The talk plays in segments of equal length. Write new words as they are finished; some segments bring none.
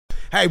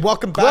Hey,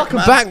 welcome back, Welcome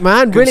back,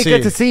 man. Really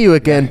good to see you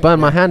again. Burn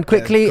my hand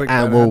quickly, quick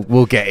and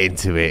we'll get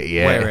into it.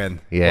 Yeah, We're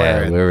in.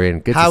 Yeah, we're in.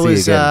 Good How to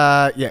see you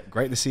again. Yeah,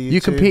 great to see you. You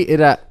too.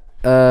 competed at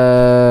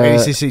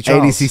ADCC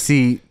Charles.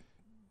 ADCC.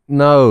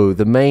 No,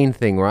 the main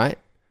thing, right?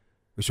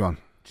 Which one?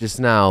 Just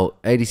now,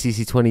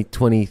 ADCC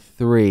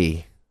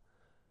 2023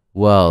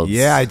 Worlds.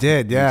 Yeah, I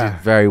did. Yeah, You did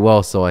very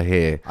well, so I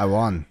hear. I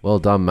won. Well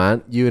done,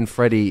 man. You and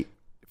Freddie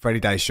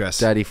Daddy Stress.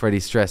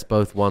 Freddie Stress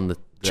both won the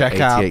Check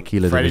 88 out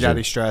kilo Freddie division.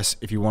 Daddy Stress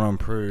if you want to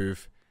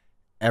improve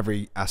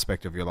every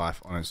aspect of your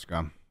life on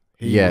Instagram.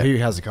 He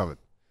has it covered.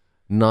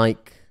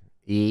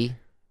 Nike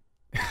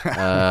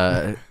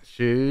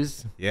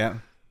shoes. Yeah.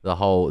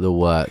 The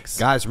works.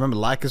 Guys, remember,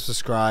 like and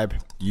subscribe.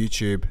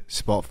 YouTube,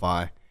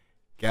 Spotify.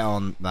 Get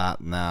on that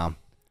now.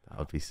 That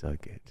would be so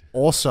good.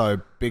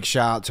 Also, big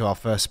shout out to our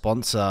first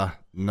sponsor,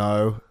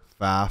 No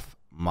Faff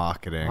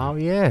Marketing. Oh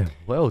yeah,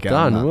 well Get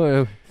on done. that.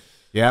 Well,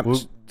 Yeah.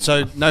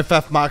 So No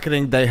Faff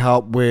Marketing, they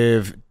help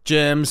with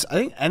gyms. I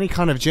think any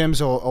kind of gyms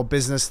or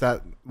business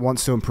that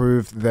wants to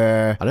improve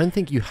their. I don't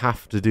think you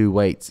have to do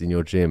weights in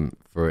your gym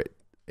for it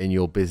in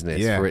your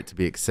business for it to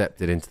be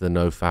accepted into the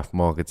No Faff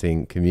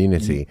marketing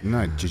community.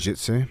 No, Jiu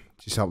Jitsu.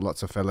 Just help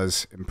lots of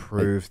fellas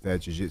improve their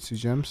Jiu Jitsu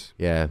gyms.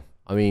 Yeah,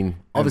 I mean, And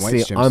obviously,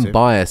 weights gyms I'm too.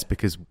 biased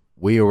because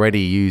we already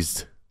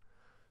used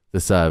the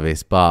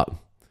service, but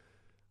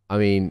I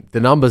mean, the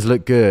numbers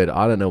look good.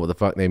 I don't know what the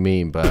fuck they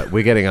mean, but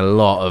we're getting a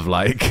lot of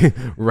like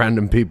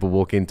random people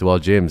walk into our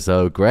gym.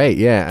 So great,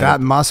 yeah.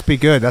 That must be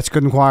good. That's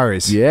good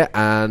inquiries. Yeah,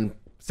 and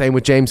same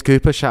with James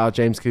Cooper. Shout out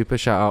James Cooper.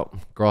 Shout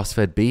out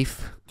Grass-Fed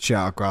Beef.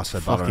 Shout out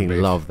grass-fed butter and Fucking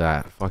beef. love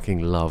that.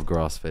 Fucking love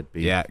grass-fed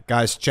beef. Yeah,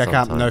 guys, check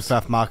out No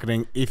Sometimes. Faff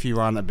Marketing if you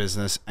run a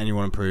business and you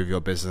want to improve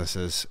your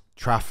business's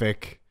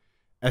traffic,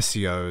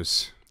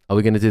 SEOs. Are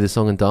we going to do the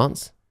song and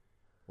dance?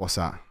 What's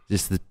that?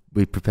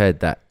 We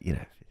prepared that, you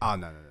know. Oh,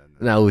 no.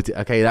 No,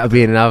 okay, that'll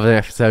be in another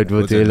episode.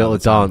 We'll do a little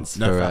dance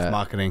No for Faff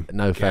Marketing.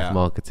 No Get Faff out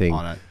marketing.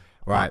 on it.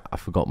 Right. I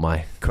forgot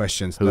my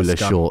Questions. hula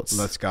Let's go. shorts.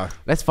 Let's go.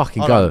 Let's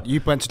fucking Hold go. on.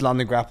 You went to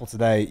London Grapple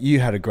today.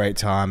 You had a great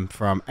time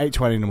from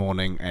 8:20 in the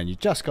morning, and you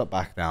just got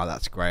back now.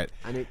 That's great.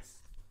 And it's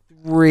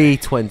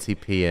 3:20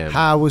 p.m.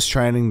 How was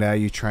training there?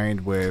 You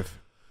trained with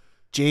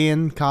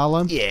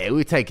Giancarlo? Yeah, we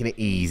were taking it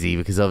easy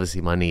because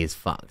obviously my knee is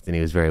fucked, and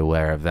he was very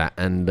aware of that.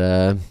 And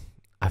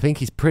I think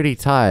he's pretty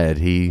tired.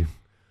 He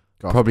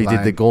probably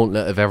did the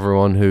gauntlet of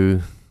everyone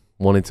who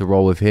wanted to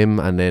roll with him,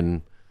 and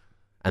then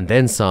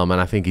some.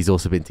 And I think he's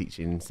also been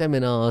teaching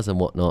seminars and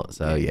whatnot.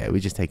 So yeah, we're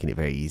just taking it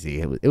very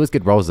easy. It was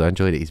good rolls though. I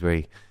enjoyed it. He's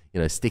very,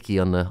 sticky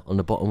on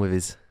the bottom with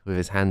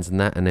his hands and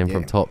that, and then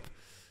from top,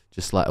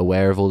 just like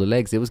aware of all the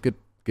legs. It was good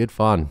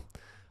fun.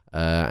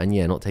 And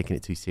yeah, not taking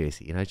it too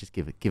seriously. Just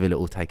give it a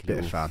little, take a Bit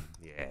little of fun.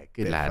 Yeah,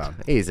 good Bit lad. fun.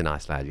 He is a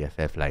nice lad. Yeah,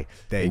 fair play.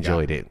 There you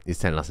Enjoyed go. it. He's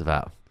telling us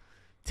about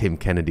Tim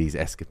Kennedy's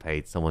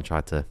escapade. Someone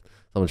tried to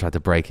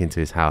break into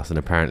his house, and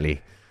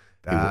apparently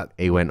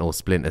he went all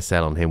Splinter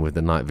Cell on him with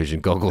the night vision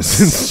goggles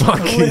and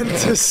fucking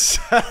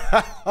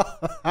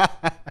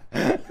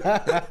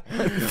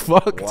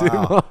fucked him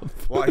up.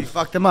 What, you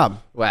fucked him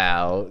up?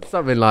 Wow,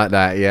 something like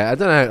that. Yeah, I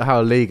don't know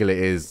how legal it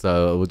is,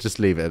 so we'll just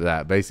leave it at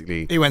that.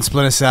 Basically, He went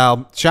Splinter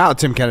Cell. Shout out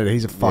Tim Kennedy.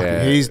 He's a fucking.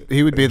 Yeah.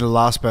 He would be the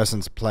last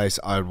person's place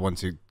I would want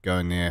to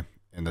go near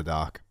in the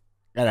dark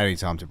at any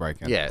time to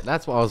break in. yeah,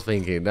 that's what I was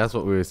thinking. That's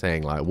what we were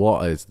saying. Like,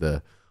 what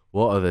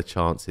are the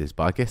chances?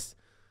 But I guess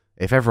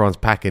if everyone's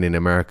packing in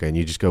America and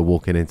you just go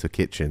walking into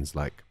kitchens,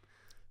 like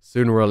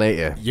sooner or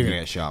later, You're gonna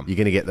get shot. You're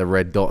gonna get the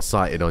red dot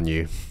sighted on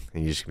you,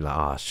 and you're just gonna be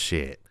like, oh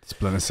shit.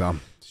 Splinter Cell.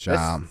 Shout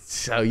out.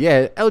 So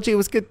yeah, LG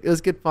was good. It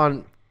was good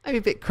fun. Maybe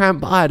a bit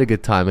cramped, but I had a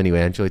good time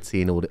anyway. I enjoyed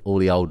seeing all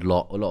the old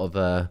lot. A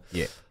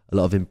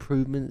lot of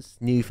improvements,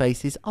 new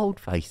faces, old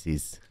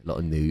faces, a lot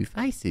of new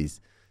faces.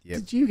 Yep.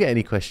 Did you get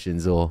any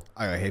questions, or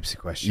I got heaps of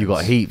questions. you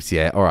got heaps?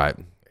 Yeah. All right.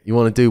 You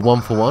want to do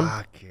one for one?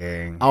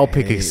 Fucking I'll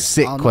pick a heaps.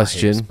 sick Oh, not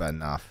question. heaps, but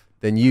enough.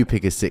 Then you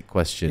pick a sick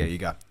question. Yeah, you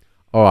go.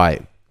 All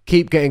right.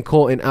 Keep getting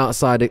caught in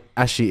outside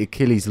Ashi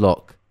Achilles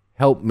lock.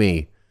 Help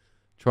me.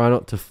 Try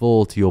not to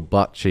fall to your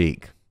butt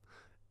cheek.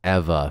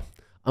 Ever.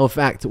 In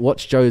fact,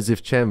 watch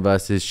Joseph Chen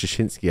versus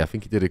Shashinsky. I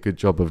think he did a good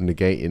job of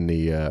negating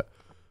the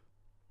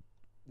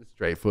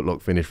straight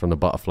footlock finish from the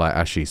butterfly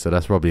Ashi. So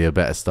that's probably a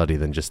better study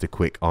than just a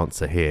quick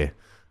answer here.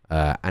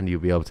 And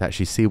you'll be able to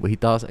actually see what he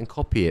does and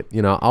copy it.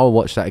 I'll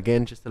watch that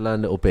again just to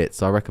learn little bits.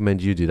 So I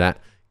recommend you do that.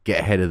 Get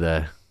ahead of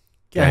the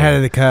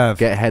curve.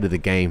 Get ahead of the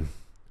game.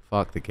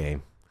 Fuck the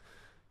game.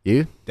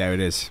 You? There it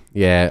is.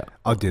 Yeah.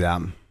 I'll do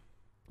that.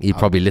 You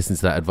probably listen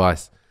to that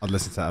advice. I'd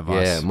listen to that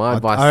advice. Yeah, my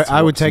advice is to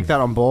I would watch take them.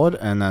 that on board,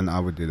 and then I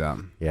would do that.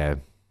 Yeah.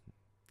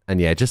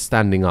 And yeah, just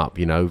standing up,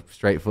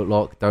 straight foot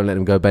lock. Don't let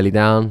them go belly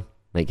down.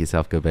 Make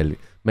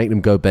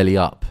them go belly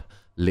up.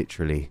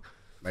 Literally.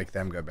 Make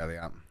them go belly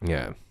up.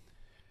 Yeah.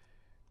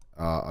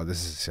 Oh,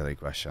 this is a silly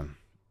question.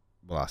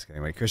 We'll ask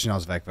anyway. Christian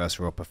Ozbek versus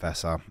Real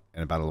Professor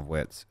in a battle of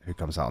wits. Who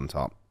comes out on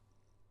top?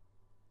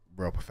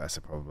 Real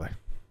Professor, probably.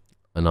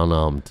 An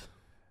unarmed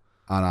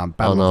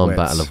Battle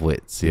battle of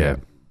wits. Yeah.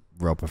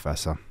 Real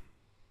Professor.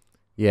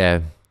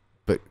 Yeah.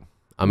 But,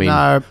 I mean,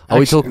 No, are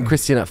we talking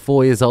Christian at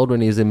 4 years old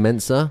when he was in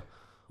Mensa?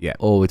 Yeah.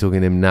 Or we're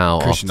talking him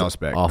now. Christian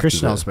Ozbek.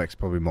 Christian Ozbek's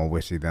probably more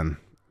witty than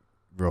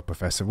Real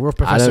Professor. Real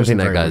Professor. I don't think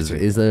that guy's. I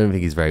don't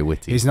think he's very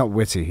witty. He's not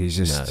witty. He's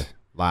just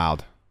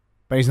loud.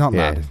 But he's not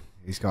mad.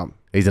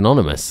 He's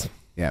anonymous.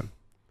 Yeah.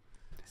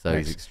 So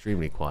he's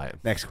extremely quiet.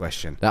 Next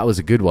question. That was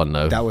a good one,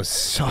 though. That was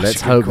such a good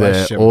question. Let's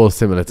hope they're all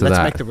similar to that.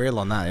 Let's make the reel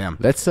on that, yeah.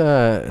 Let's,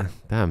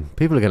 damn,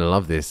 people are going to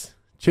love this.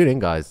 Tune in,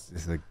 guys.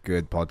 This is a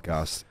good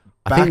podcast.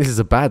 I think this is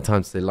a bad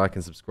time to say like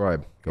and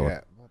subscribe. Go on.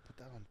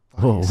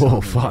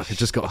 Whoa, fuck.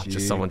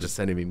 Someone just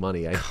sending me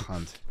money, eh?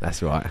 Cunt.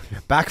 That's right.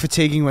 Back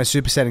fatiguing when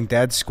supersetting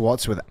dead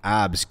squats with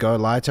abs. Go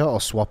lighter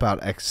or swap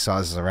out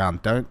exercises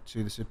around. Don't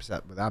do the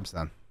superset with abs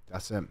then.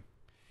 That's it.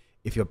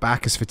 If your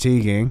back is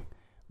fatiguing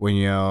when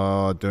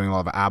you're doing a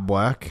lot of ab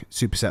work,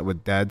 superset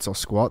with deads or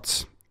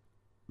squats,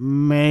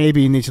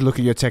 maybe you need to look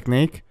at your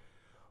technique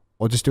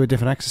or just do a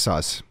different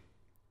exercise.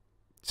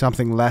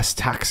 Something less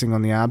taxing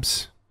on the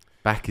abs.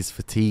 Back is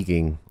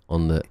fatiguing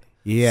on the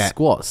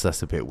squats.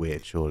 That's a bit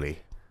weird, surely.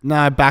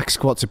 No, back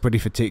squats are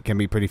can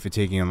be pretty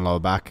fatiguing on the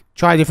lower back.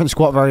 Try a different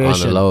squat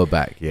variation. On the lower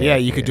back, yeah. Yeah,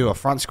 you could do a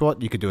front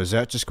squat, you could do a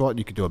Zercher squat,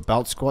 you could do a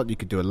belt squat, you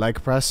could do a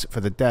leg press. For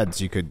the deads,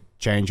 you could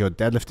change your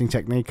deadlifting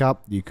technique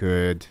up. You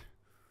could,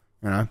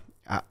 have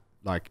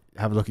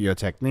a look at your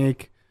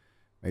technique,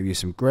 maybe use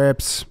some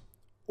grips,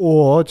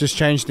 or just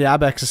change the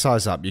ab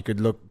exercise up. You could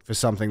look for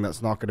something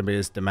that's not going to be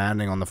as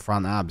demanding on the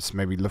front abs.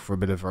 Maybe look for a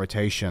bit of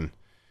rotation.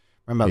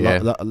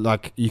 Remember,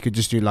 you could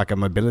just do like a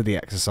mobility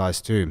exercise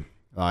too.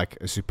 Like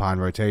a supine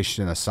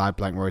rotation, a side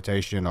plank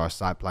rotation, or a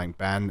side plank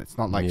bend. It's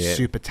not like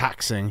super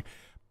taxing,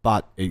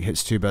 but it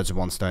hits two birds with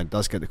one stone. It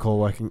does get the core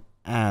working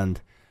and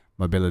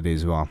mobility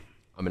as well.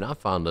 I mean, I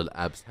found that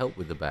abs help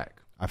with the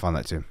back. I found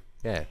that too.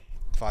 Yeah.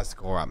 Fires the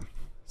core up.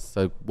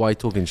 So why are you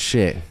talking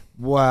shit?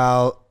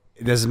 Well,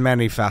 there's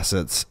many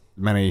facets.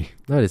 No,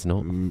 there's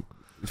not.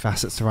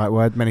 Facets the right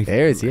word?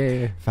 There is,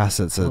 yeah.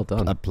 Facets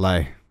at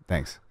play.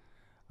 Thanks.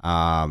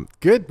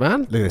 Good,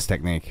 man. Look at this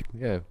technique.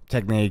 Yeah.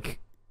 Technique.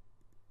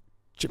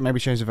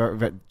 Maybe change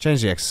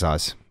the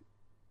exercise,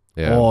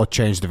 or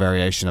change the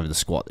variation of the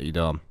squat that you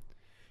do.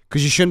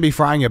 Because you shouldn't be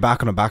frying your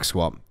back on a back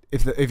squat.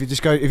 If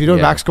you're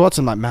doing back squats,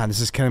 I'm like, man, this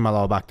is killing my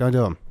lower back. Don't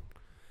do them.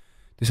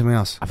 Do something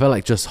else. I feel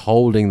like just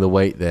holding the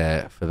weight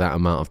there for that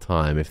amount of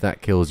time, if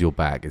that kills your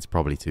back, it's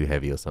probably too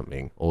heavy or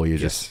something, or you're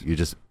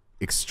just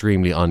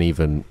extremely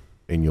uneven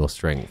in your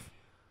strength.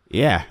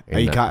 Yeah,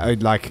 you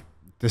can't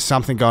there's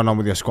something going on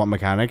with your squat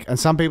mechanic, and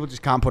some people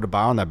just can't put a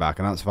bar on their back,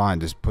 and that's fine.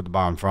 Just put the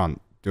bar in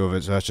front. Do a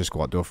Zercher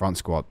squat, do a front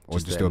squat, or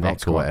just do a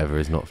belt squat. Or whatever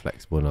is not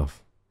flexible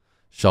enough.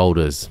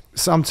 Shoulders.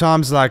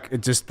 Sometimes,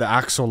 it's just the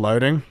axle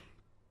loading.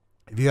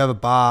 If you have a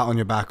bar on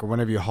your back, or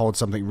whenever you hold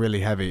something really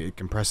heavy, it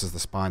compresses the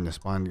spine. The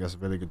spine does a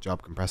really good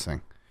job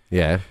compressing.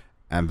 Yeah.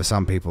 And for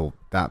some people,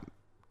 that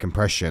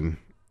compression,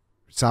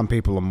 some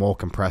people are more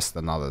compressed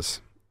than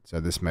others.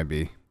 So this may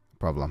be a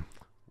problem.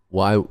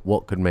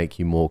 What could make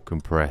you more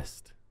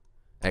compressed?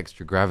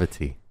 Extra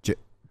gravity.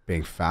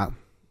 Being fat.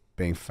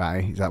 Being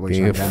fatty, is that what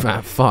you're saying? Being a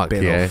fat fuck,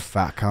 Little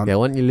fat cunt. Yeah,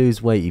 why don't you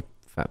lose weight, you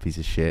fat piece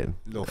of shit?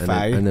 Little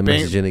fatty. And then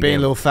being a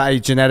little fatty,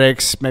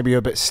 genetics, maybe you're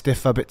a bit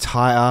stiffer, a bit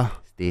tighter.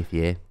 Stiff,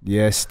 yeah.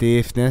 Yeah,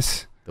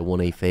 stiffness. The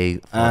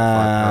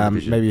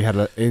 185. Maybe you had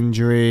an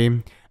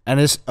injury. And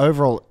this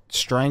overall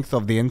strength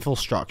of the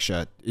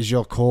infrastructure, is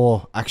your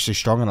core actually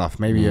strong enough?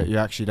 Maybe you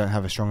actually don't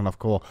have a strong enough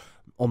core.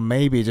 Or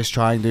maybe just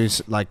try and do,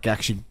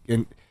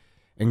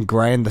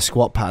 ingrain the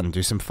squat pattern,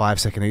 do some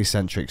 5-second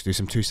eccentrics, do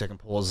some 2-second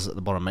pauses at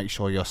the bottom, make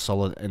sure you're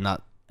solid in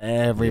that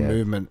every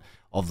movement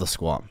of the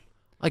squat.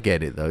 I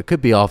get it though. It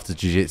could be after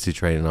jiu-jitsu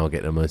training I'll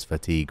get the most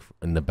fatigue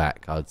in the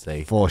back, I'd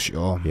say. For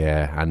sure.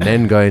 Yeah, and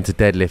then going to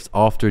deadlifts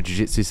after a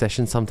jiu-jitsu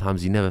session,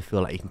 sometimes you never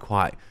feel like you can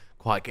quite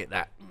get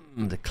that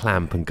the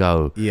clamp and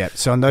go. Yeah,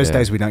 so on those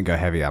days we don't go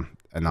heavier,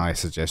 and I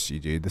suggest you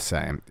do the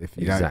same. If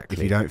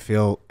you don't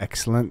feel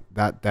excellent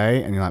that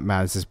day and you're like,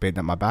 man, this is beating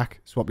up my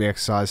back, swap the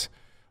exercise.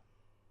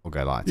 Or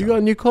go lighter. You got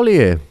a new collie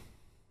here?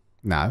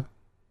 No.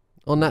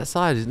 On that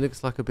side, it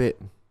looks like a bit...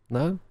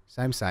 No?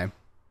 Same.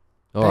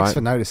 Thanks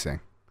for noticing.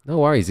 No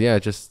worries, yeah.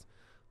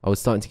 I was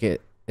starting to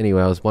get...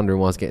 Anyway, I was wondering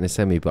why I was getting a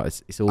semi, but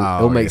it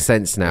all makes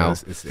sense now.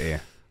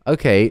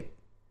 Okay.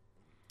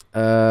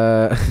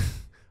 I've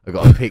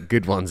got to pick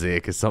good ones here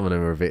because some of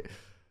them are a bit...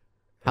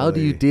 How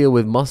do you deal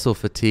with muscle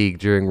fatigue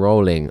during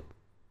rolling?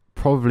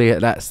 Probably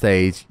at that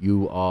stage,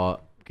 you are...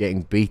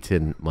 getting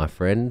beaten, my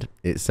friend.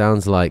 It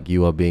sounds like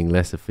you are being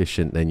less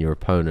efficient than your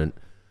opponent.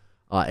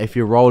 If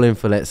you're rolling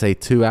for, let's say,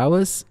 2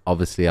 hours,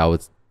 obviously I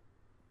would,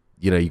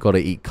 you got to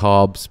eat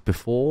carbs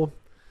before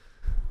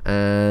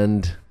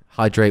and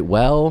hydrate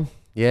well.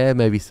 Yeah,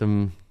 maybe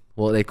some,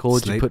 what are they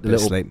called? Sleep, you put the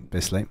bit little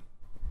of sleep.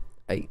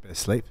 Hey, bit of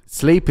sleep.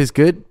 Sleep is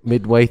good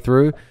midway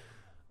through.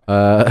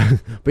 But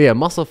yeah,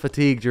 muscle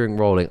fatigue during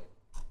rolling.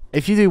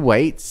 If you do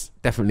weights,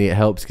 definitely it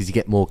helps because you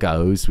get more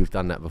goes. We've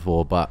done that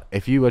before. But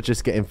if you are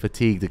just getting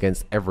fatigued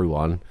against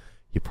everyone,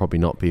 you're probably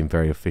not being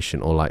very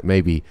efficient. Or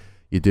maybe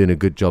you're doing a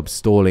good job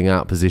stalling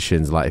out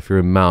positions. Like if you're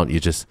in mount,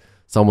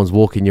 someone's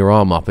walking your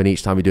arm up, and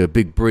each time you do a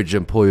big bridge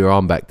and pull your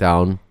arm back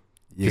down,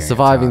 you're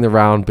surviving the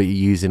round, but you're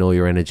using all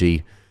your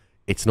energy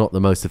it's not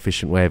the most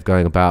efficient way of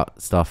going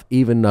about stuff,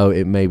 even though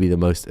it may be the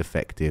most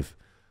effective.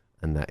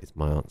 And that is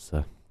my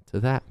answer to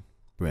that.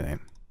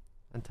 Brilliant.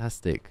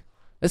 Fantastic.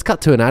 Let's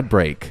cut to an ad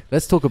break.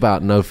 Let's talk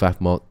about no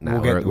Faff mod.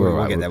 We'll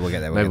get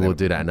there. Maybe we'll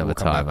do that another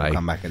time, We'll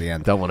come back at the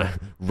end. Don't want to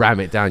ram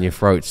it down your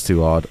throats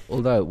too hard,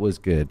 although it was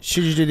good.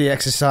 Should you do the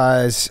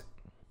exercise?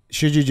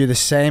 Should you do the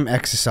same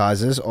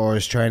exercises, or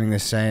is training the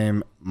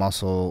same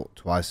muscle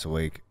twice a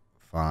week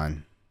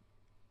fine?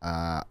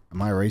 Am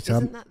I retard?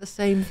 Isn't that the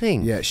same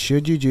thing? Yeah.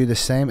 Should you do the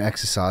same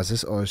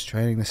exercises, or is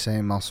training the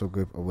same muscle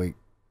group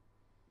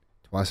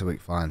twice a week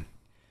fine?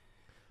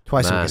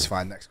 Twice a week is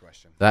fine. Next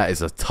question. That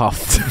is a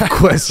tough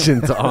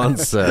question to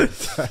answer.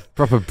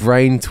 Proper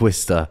brain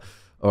twister.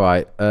 All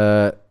right.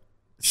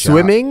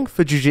 Swimming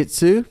for Jiu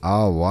Jitsu.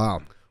 Oh,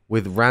 wow.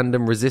 With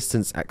random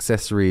resistance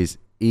accessories,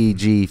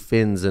 e.g.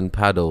 fins and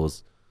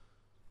paddles.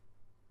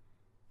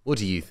 What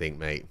do you think,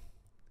 mate?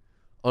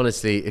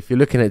 Honestly, if you're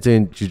looking at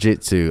doing Jiu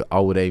Jitsu,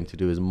 I would aim to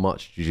do as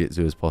much Jiu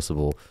Jitsu as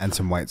possible. And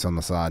some weights on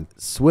the side.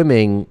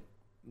 Swimming,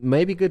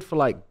 maybe good for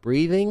like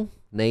breathing.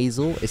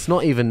 Nasal. It's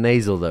not even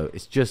nasal though.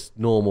 It's just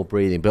normal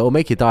breathing, but it'll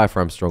make your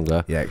diaphragm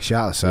stronger. Yeah,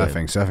 shout out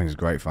surfing. Yeah. Surfing is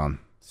great fun.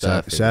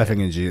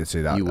 Surfing and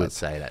jiu-jitsu. You would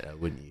say that though,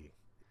 wouldn't you?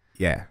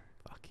 Yeah.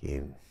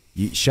 Fucking.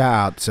 Shout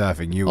out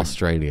surfing.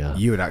 Australia.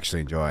 You would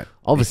actually enjoy it.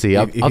 Obviously,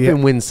 I've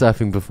been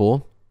windsurfing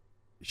before.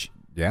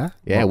 Yeah?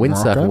 Yeah,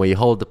 windsurfing where you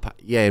hold the...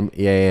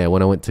 Yeah.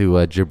 When I went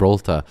to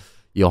Gibraltar,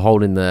 you're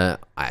holding the...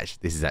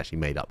 This is actually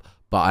made up.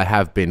 But I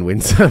have been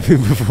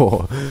windsurfing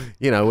before,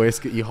 you know, where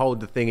you hold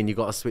the thing and you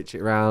got to switch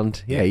it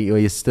around. Yeah,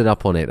 you stood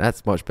up on it.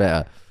 That's much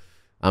better.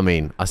 I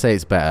mean, I say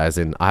it's better as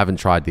in I haven't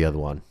tried the other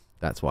one.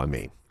 That's what I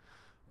mean.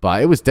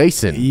 But it was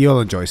decent. You'll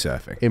enjoy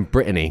surfing. In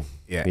Brittany.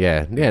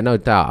 Yeah, no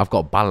doubt. I've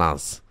got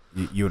balance.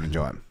 You would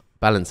enjoy it.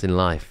 Balance in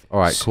life. All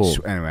right, cool.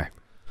 Anyway,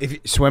 if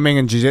swimming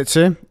and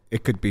jiu-jitsu,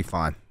 it could be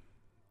fine.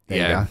 There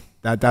you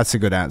go. That's a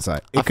good answer.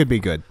 It could be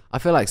good. I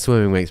feel like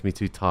swimming makes me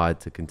too tired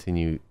to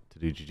continue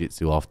do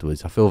jiu-jitsu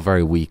afterwards. I feel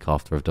very weak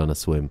after I've done a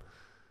swim.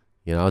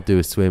 You know, I'll do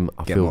a swim.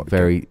 I feel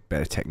very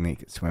better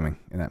technique at swimming,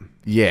 you know.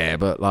 Yeah,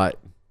 but like,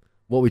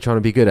 what are we trying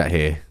to be good at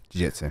here?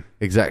 Jiu-jitsu.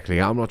 Exactly.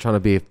 I'm not trying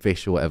to be a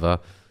fish or whatever.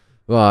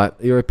 Right,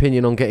 your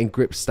opinion on getting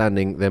grip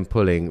standing, then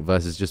pulling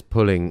versus just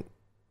pulling.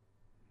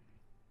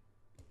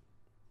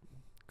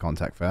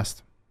 Contact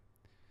first.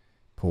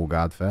 Pull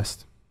guard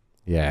first.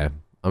 Yeah,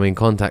 I mean,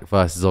 contact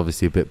first is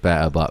obviously a bit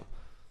better, but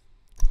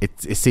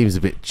it seems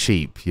a bit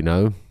cheap, you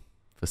know.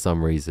 For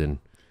some reason,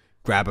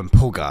 grab and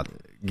pull guard.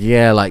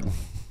 Yeah, like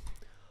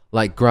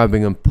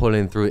grabbing and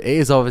pulling through. It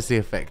is obviously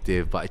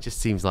effective, but it just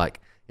seems like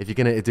if you're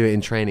gonna do it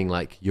in training,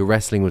 like you're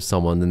wrestling with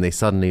someone, then they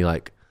suddenly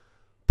like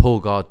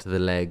pull guard to the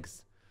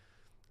legs.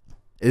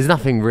 There's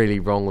nothing really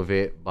wrong with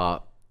it,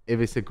 but if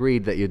it's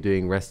agreed that you're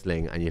doing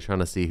wrestling and you're trying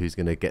to see who's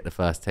gonna get the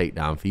first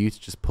takedown, for you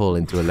to just pull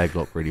into a leg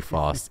lock really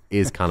fast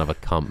is kind of a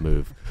cunt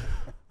move.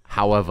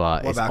 However,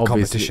 what about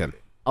competition?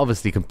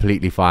 Obviously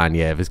completely fine.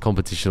 Yeah, if it's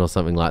competition or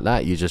something like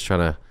that, you're just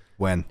trying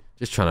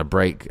to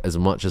break as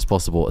much as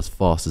possible as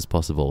fast as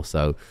possible.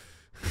 So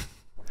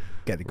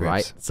get the grips.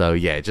 Right, so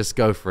yeah, just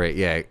go for it.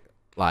 Yeah,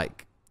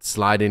 like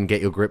slide in,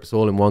 get your grips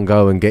all in one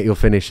go and get your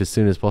finish as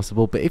soon as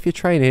possible. But if you're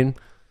training,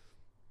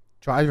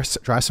 try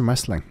some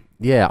wrestling.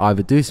 Yeah,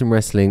 either do some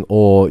wrestling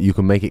or you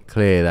can make it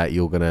clear that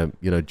you're gonna,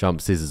 you know,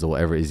 jump scissors or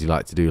whatever it is you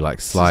like to do,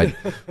 like slide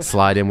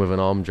in with an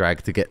arm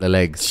drag to get the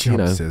legs.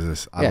 Jump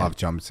scissors. I love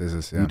jump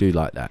scissors. Yeah. You do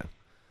like that.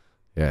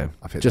 Yeah,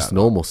 just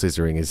normal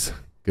scissoring is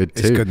good too.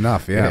 It's good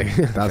enough, yeah.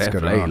 That's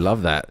good enough.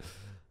 Love that.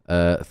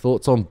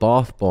 Thoughts on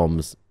bath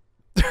bombs?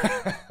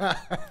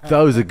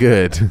 Those are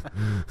good.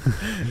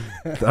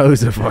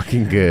 Those are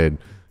fucking good.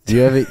 Do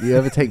you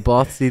ever take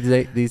baths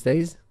these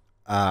days?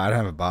 I don't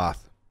have a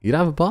bath. You don't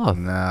have a bath?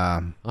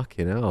 Nah.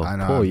 Fucking hell.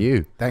 Poor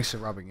you. Thanks for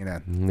rubbing it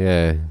in.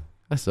 Yeah,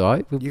 that's all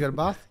right. You got a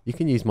bath? You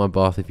can use my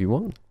bath if you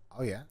want.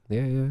 Oh yeah.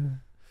 Yeah.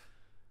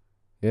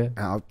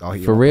 I'll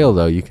For real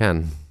though, you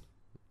can.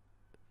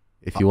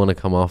 If you want to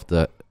come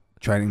after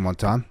training one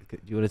time, do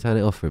you want to turn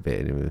it off for a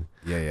bit?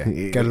 Yeah.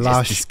 Get a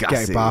lush,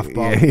 get a bath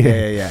bomb.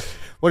 Yeah.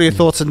 What are your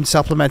thoughts on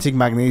supplementing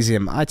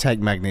magnesium? I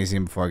take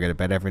magnesium before I go to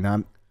bed every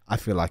night. I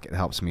feel like it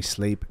helps me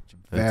sleep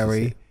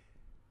very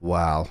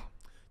well. Do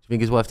you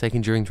think it's worth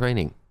taking during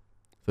training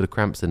for the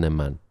cramps in them,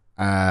 man?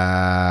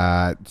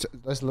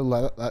 Those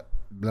little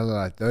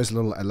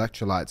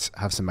electrolytes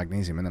have some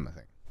magnesium in them, I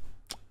think.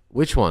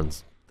 Which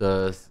ones?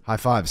 The high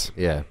fives.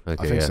 Yeah,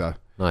 okay, I think so.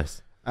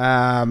 Nice.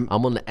 I'm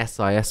on the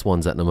SIS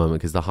ones at the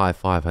moment because the high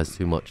five has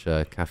too much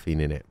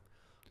caffeine in it.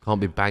 Can't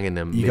be banging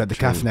them. You got the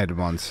caffeinated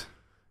ones.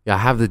 Yeah, I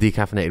have the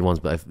decaffeinated ones,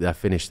 but I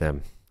finished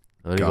them.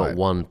 I only got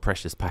one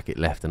precious packet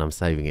left, and I'm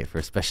saving it for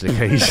a special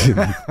occasion.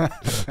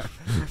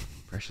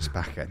 Precious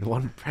packet.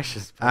 One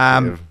precious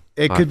packet.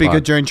 It could be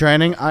good during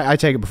training. I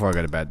take it before I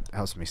go to bed. It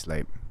helps me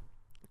sleep.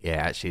 Yeah,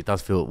 actually, it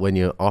does feel when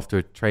you're after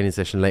a training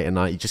session late at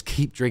night, you just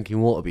keep drinking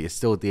water, but you're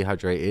still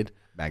dehydrated.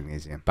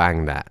 Magnesium.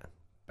 Bang that.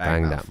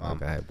 Bang that.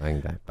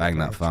 Bang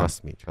that fun.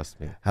 Trust me.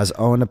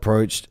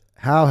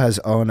 How has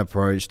Owen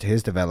approached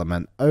his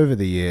development over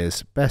the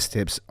years? Best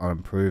tips on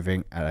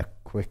improving at a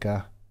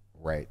quicker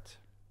rate.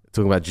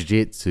 Talking about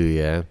jiu-jitsu,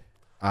 yeah.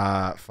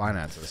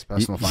 Finances,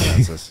 personal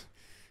finances.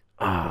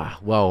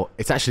 Well,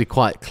 it's actually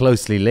quite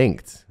closely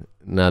linked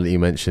now that you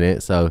mention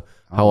it. So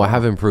how I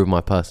have improved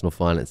my personal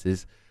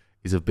finances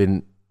is I've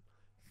been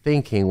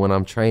thinking when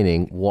I'm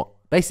training,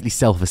 basically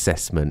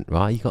self-assessment,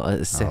 right? You got to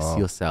assess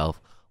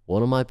yourself.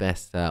 What am I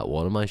best at?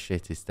 What am I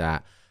shittest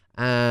at?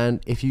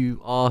 And if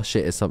you are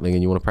shit at something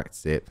and you want to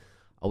practice it,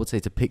 I would say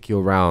to pick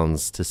your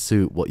rounds to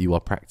suit what you are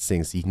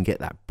practicing so you can get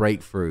that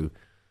breakthrough,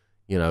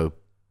 you know,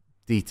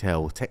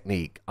 detail,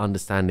 technique,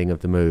 understanding of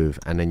the move,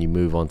 and then you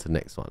move on to the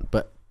next one.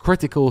 But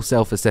critical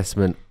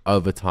self-assessment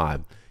over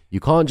time. You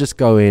can't just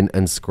go in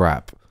and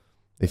scrap.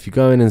 If you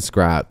go in and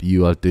scrap,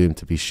 you are doomed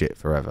to be shit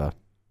forever.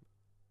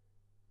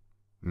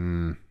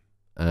 And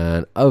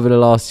over the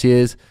last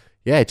years,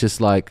 yeah, just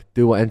like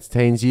do what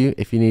entertains you.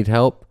 If you need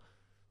help,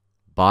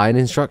 buy an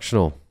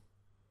instructional.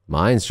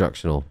 My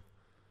instructional.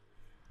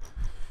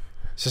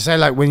 So say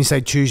like when you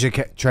say choose your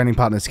training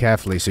partners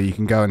carefully so you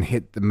can go and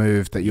hit the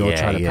move that you're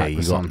trying to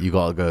practice on. You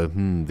got to go,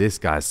 this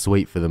guy's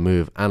sweet for the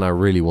move and I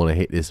really want to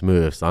hit this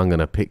move. So I'm going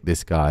to pick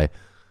this guy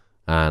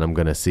and I'm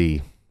going to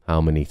see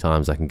how many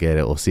times I can get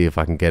it or see if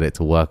I can get it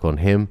to work on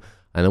him.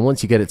 And then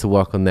once you get it to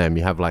work on them,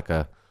 you have like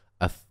a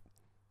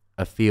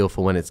feel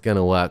for when it's going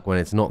to work, when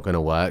it's not going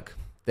to work.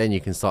 Then you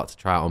can start to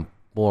try it on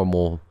more and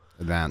more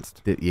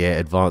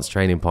advanced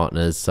training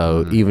partners.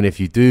 So even if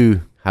you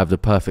do have the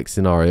perfect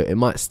scenario, it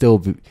might still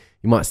be,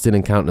 you might still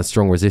encounter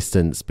strong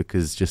resistance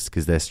because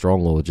they're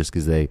strong or just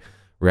because they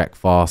react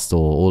fast or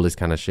all this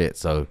kind of shit.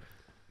 So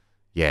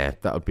yeah,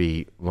 that would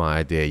be my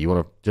idea. You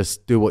want to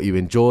just do what you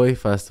enjoy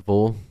first of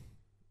all,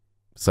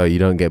 so you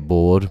don't get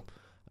bored,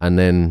 and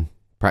then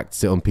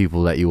practice it on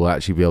people that you will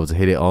actually be able to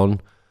hit it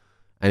on.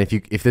 And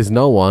if there's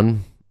no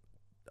one,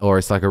 or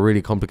it's like a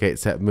really complicated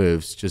set of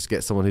moves, just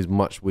get someone who's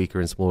much weaker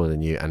and smaller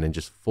than you, and then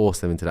just force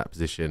them into that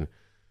position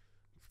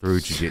through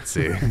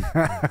jiu-jitsu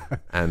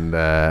and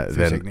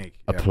then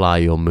apply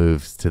your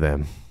moves to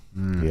them.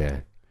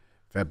 Yeah.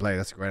 Fair play.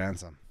 That's a great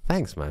answer.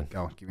 Thanks, man.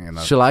 Go on, give me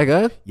another. Shall I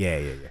go? Yeah.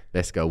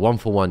 Let's go. 1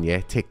 for 1, yeah.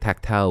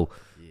 Tic-tac-toe.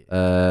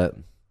 Yeah.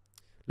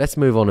 Let's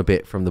move on a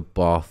bit from the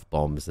bath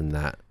bombs and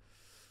that.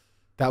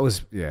 That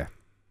was, yeah.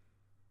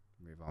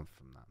 Move on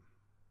from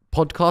that.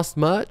 Podcast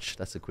merch?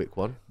 That's a quick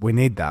one. We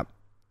need that.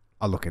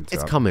 I'll look into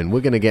that. It's coming.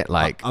 We're going to get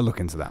like... I'll look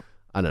into that.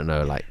 I don't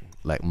know,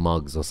 like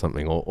mugs or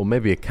something. Or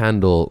maybe a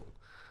candle...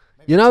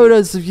 You know,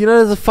 there's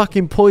a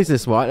fucking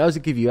poisonous one. Those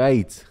will give you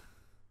AIDS.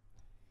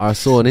 I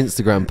saw an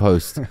Instagram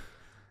post.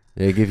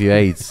 They give you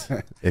AIDS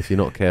if you're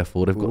not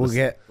careful. We'll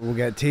get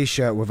a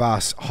t-shirt with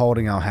us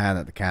holding our hand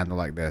at the candle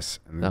like this.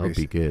 And that would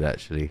be good,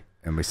 actually.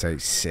 And we say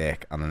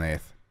 "sick"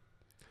 underneath.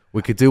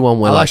 We could do one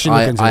where I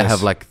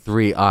have like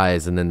 3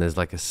 eyes, and then there's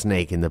like a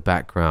snake in the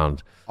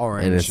background,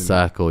 orange in a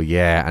circle,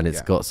 and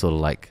it's got sort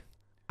of like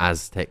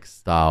Aztec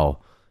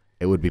style.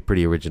 It would be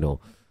pretty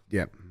original.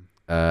 Yeah.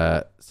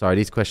 Sorry,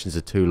 these questions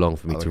are too long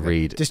for me to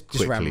read. Just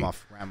quickly. ram them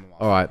off.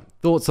 All right.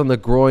 Thoughts on the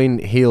groin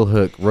heel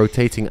hook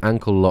rotating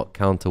ankle lock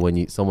counter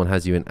when someone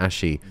has you in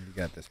Ashi? You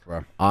got this,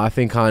 bro. I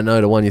think I know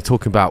the one you're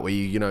talking about, where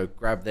you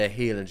grab their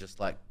heel and just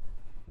like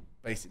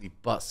basically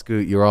butt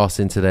scoot your ass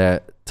into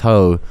their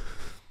toe.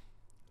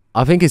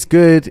 I think it's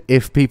good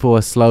if people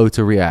are slow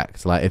to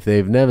react. Like if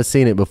they've never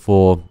seen it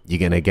before, you're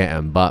gonna get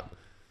them. But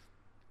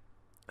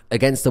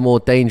against a more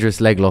dangerous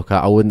leg locker,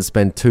 I wouldn't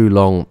spend too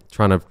long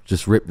trying to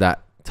just rip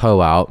that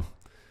toe out,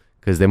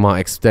 because they might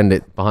extend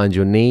it behind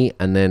your knee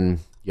and then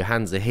your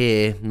hands are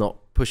here, not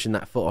pushing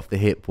that foot off the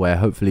hip where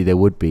hopefully they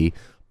would be.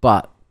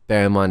 But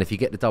bear in mind, if you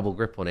get the double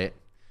grip on it,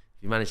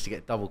 if you manage to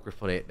get double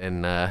grip on it,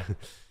 then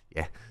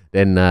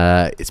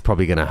it's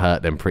probably going to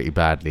hurt them pretty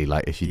badly,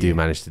 like if you do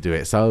manage to do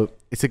it. So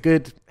it's a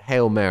good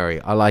Hail Mary.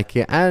 I like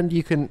it. And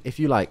you can, if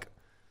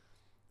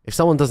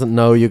someone doesn't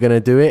know you're going to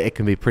do it, it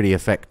can be pretty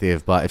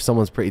effective. But if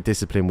someone's pretty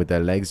disciplined with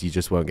their legs, you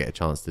just won't get a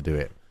chance to do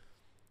it.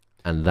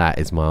 And that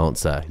is my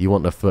answer. You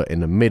want the foot in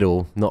the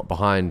middle, not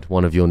behind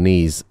one of your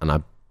knees. And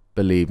I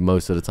believe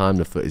most of the time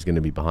the foot is going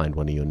to be behind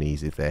one of your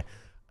knees if they're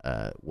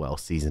a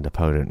well-seasoned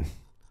opponent.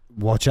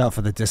 Watch out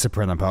for the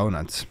disciplined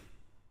opponents.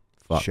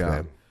 Fuck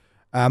them.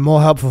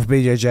 More helpful for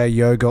BJJ,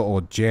 yoga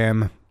or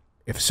gym?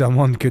 If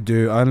someone could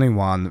do only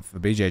one for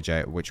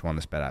BJJ, which one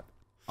is better?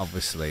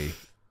 Obviously,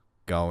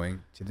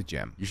 going to the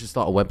gym. You should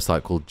start a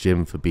website called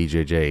Gym for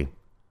BJJ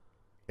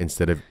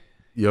instead of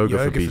yoga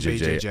for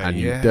BJJ. And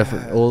you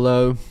definitely,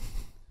 although...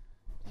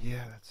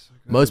 Yeah, that's so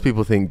good. Most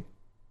people think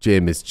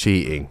gym is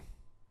cheating.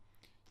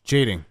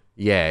 Cheating?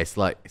 Yeah, it's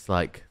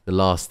like the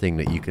last thing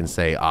that you can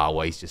say, well,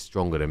 he's just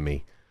stronger than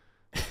me.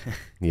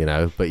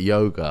 But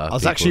yoga... I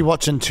was actually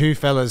watching 2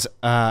 fellas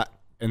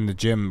in the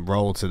gym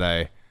roll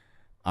today.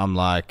 I'm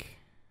like...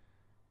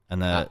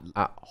 and at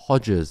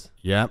Hodges.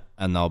 Yeah,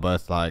 and they're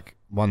both like...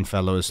 one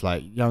fellow was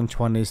like young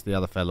 20s, the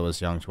other fellow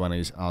was young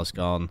 20s. I was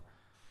gone...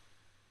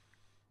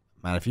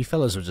 Man, if you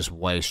fellas were just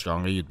way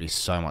stronger, you'd be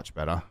so much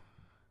better.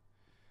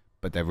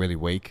 But they're really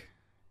weak,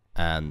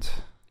 and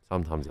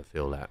sometimes I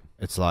feel that.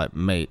 It's like,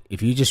 mate,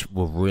 if you just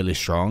were really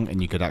strong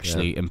and you could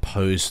actually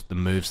impose the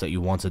moves that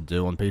you want to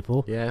do on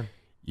people,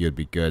 you'd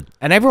be good.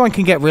 And everyone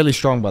can get really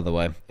strong, by the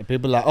way. And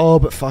people are like, oh,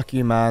 but fuck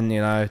you, man.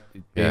 You know,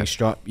 being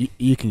strong,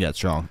 you can get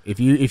strong if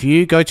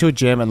you go to a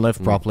gym and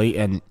lift properly,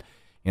 and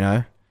you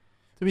know.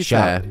 To be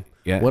fair,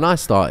 when I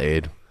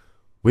started,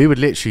 we would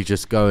literally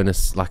just go in a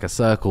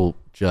circle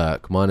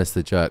jerk minus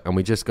the jerk, and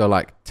we just go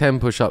like 10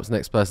 push-ups.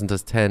 Next person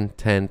does 10,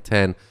 10,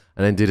 10,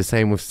 and then do the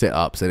same with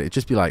sit-ups, and it'd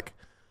just be like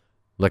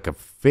a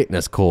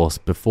fitness course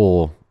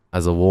before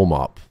as a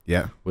warm-up.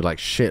 Yeah, with like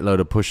shitload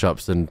of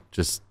push-ups and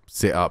just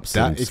sit-ups.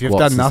 And if you've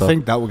done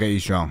nothing, that will get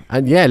you strong.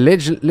 And yeah,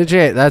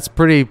 legit, that's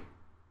pretty.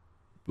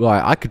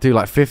 Like I could do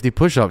like 50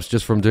 push-ups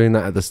just from doing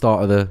that at the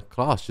start of the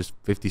class, just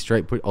 50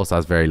 straight push. Also,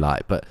 that's very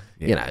light, but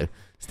you know,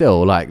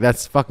 still like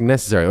that's fucking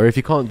necessary. Or if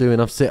you can't do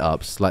enough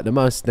sit-ups, like the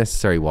most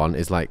necessary one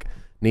is like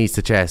knees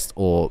to chest,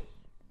 or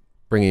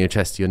bringing your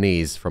chest to your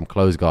knees from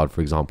close guard,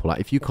 for example. Like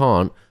if you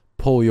can't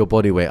pull your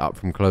body weight up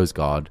from close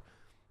guard,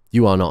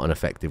 you are not an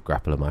effective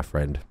grappler, my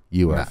friend.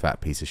 You are a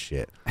fat piece of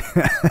shit.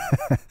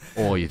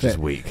 Or you're just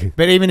weak.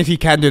 But even if you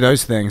can do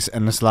those things,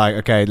 and it's like,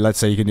 okay, let's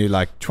say you can do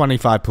like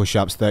 25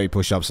 push-ups, 30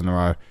 push-ups in a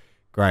row,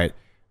 great.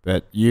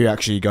 But you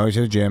actually going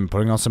to the gym,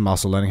 putting on some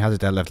muscle, learning how to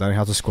deadlift, learning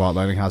how to squat,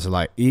 learning how to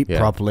like eat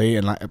properly,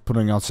 and like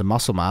putting on some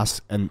muscle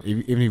mass. And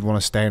even if you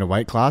want to stay in a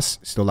weight class,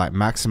 still like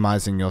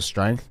maximizing your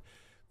strength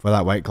for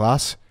that weight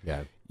class.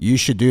 Yeah, you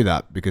should do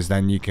that, because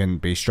then you can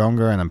be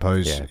stronger and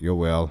impose your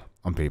will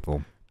on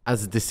people.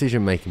 As a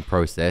decision-making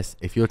process,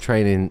 if you're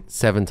training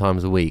 7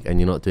 times a week and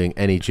you're not doing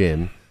any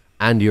gym,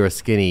 and you're a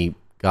skinny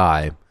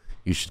guy,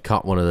 you should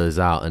cut one of those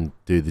out and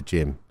do the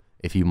gym,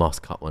 if you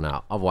must cut one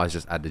out. Otherwise,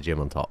 just add the gym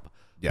on top.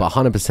 Yeah. But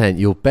 100%,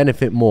 you'll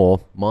benefit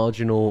more.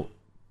 Marginal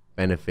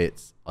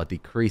benefits are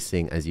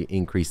decreasing as you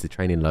increase the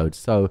training load.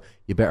 So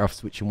you're better off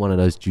switching one of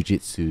those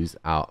jiu-jitsus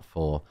out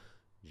for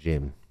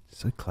gym.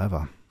 So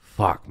clever.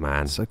 Fuck,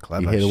 man. So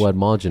clever. You hear the word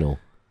marginal.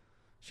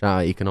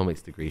 Shout out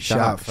economics degree.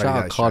 Shout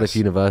out Cardiff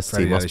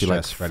University. Must be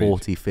like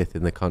 45th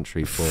in the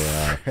country for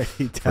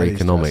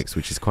economics,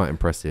 which is quite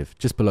impressive.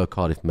 Just below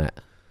Cardiff Met.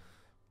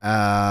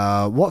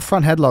 What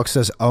front headlocks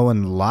does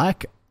Owen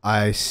like?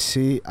 I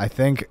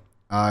think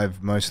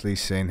I've mostly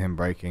seen him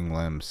breaking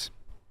limbs.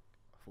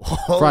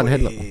 Front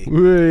headlock.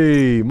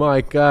 Whee,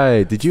 my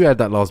guy. Did you add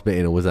that last bit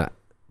in, or was that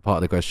part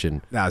of the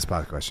question? No, it's part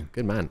of the question.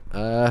 Good man.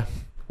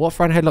 What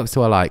front headlocks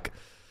do I like?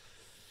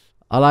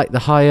 I like the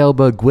high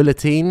elbow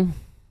guillotine.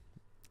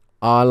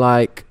 I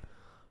like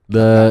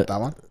that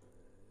one.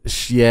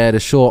 The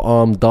short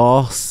arm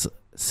DARS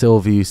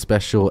Silviu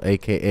special,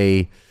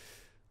 aka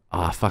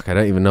I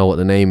don't even know what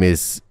the name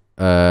is.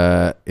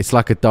 It's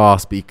like a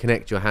DARS, but you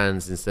connect your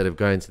hands instead of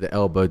going to the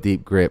elbow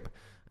deep grip,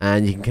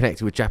 and you can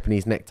connect it with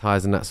Japanese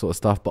neckties and that sort of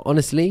stuff. But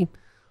honestly,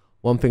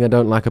 one thing I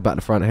don't like about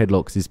the front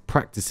headlocks is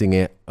practicing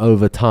it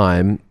over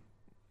time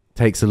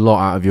takes a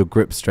lot out of your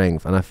grip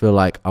strength, and I feel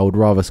like I would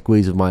rather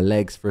squeeze with my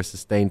legs for a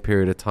sustained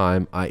period of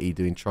time, i.e.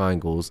 doing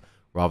triangles,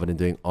 rather than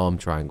doing arm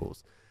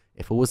triangles.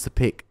 If I was to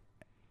pick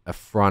a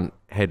front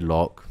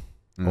headlock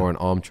or an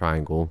arm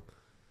triangle,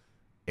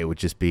 it would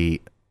just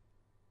be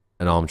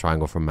an arm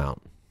triangle from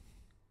mount.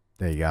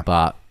 There you go.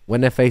 But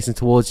when they're facing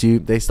towards you,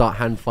 they start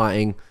hand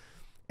fighting.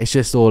 It's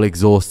just all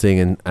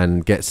exhausting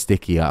and gets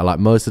sticky. Like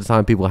most of the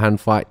time people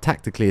hand fight,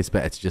 tactically it's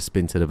better to just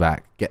spin to the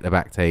back, get the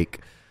back take,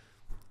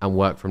 and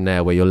work from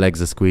there, where your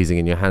legs are squeezing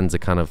and your hands are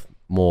kind of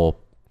more,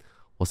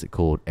 what's it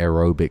called,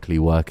 aerobically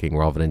working,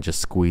 rather than just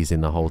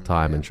squeezing the whole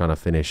time and trying to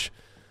finish.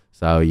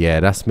 So yeah,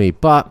 that's me.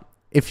 But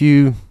if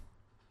you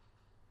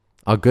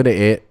are good at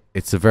it,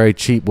 it's a very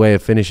cheap way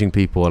of finishing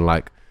people. And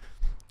like,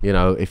 you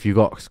know, if you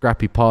got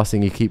scrappy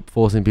passing, you keep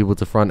forcing people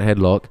to front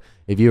headlock.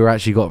 If you've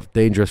actually got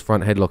dangerous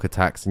front headlock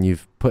attacks and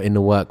you've put in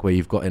the work where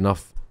you've got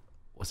enough,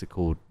 what's it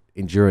called,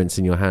 endurance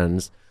in your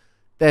hands,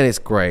 then it's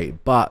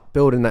great. But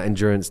building that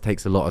endurance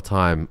takes a lot of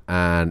time,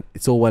 and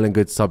it's all well and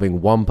good subbing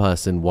one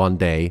person one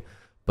day,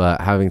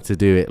 but having to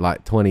do it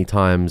like 20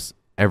 times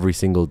every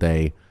single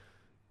day,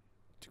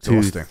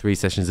 2-3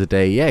 sessions a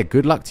day. Yeah,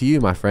 good luck to you,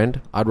 my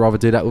friend. I'd rather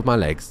do that with my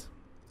legs.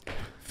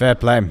 Fair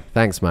play.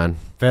 Thanks, man.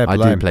 Fair play.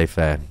 I do play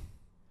fair,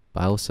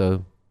 but I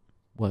also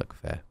work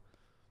fair.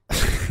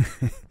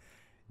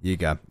 You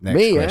go.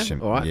 Next question.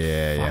 Yeah? All right.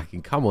 Yeah.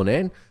 Come on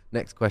in.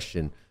 Next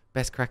question.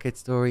 Best crackhead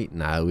story?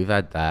 No, we've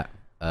had that.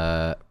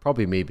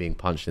 Probably me being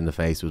punched in the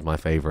face was my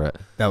favorite.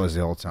 That was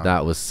the whole time.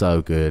 That was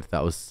so good.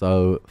 That was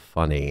so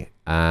funny.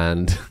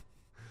 And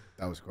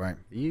that was great. Are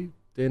you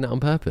doing that on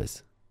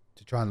purpose?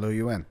 To try and lure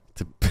you in?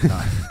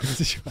 No.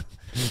 Just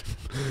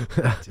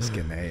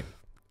getting hate.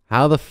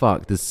 How the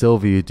fuck does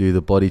Silviu do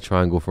the body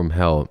triangle from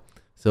hell?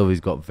 Silviu's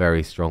got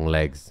very strong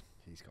legs.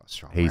 He's got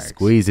strong legs. He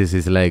squeezes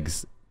his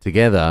legs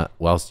together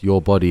whilst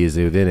your body is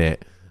within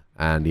it.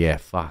 And yeah,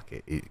 fuck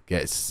it. It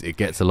gets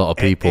a lot of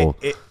people.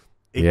 It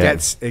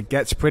gets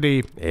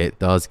pretty. It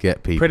does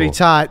get people pretty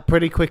tight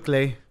pretty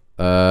quickly.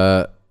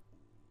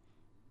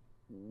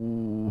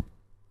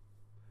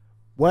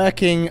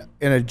 Working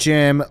in a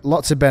gym,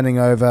 lots of bending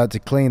over to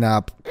clean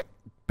up.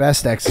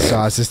 Best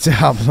exercises to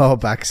help lower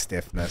back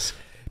stiffness.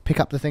 Pick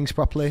up the things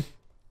properly.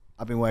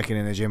 I've been working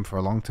in the gym for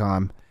a long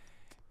time.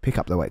 pick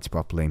up the weights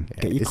properly.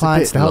 Get your It's a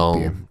clients bit to help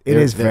long. you. It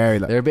is very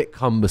long. They're a bit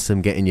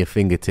cumbersome getting your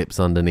fingertips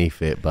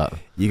underneath it, but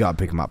You got to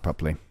pick them up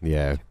properly.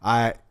 yeah.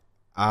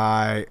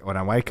 When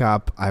I wake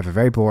up, I have a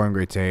very boring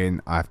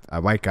routine. I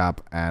wake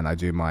up and I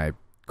do my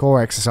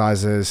core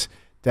exercises,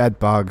 dead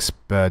bugs,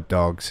 bird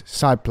dogs,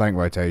 side plank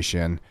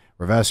rotation,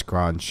 reverse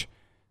crunch,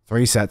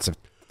 3 sets of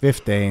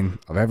 15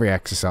 of every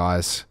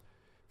exercise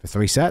for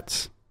 3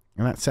 sets,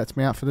 and that sets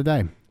me up for the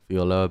day. For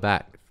your lower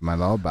back. For my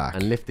lower back.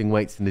 And lifting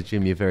weights in the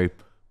gym, you're very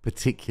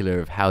particular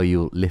of how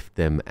you'll lift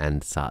them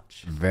and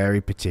such.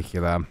 Very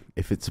particular.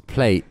 If it's a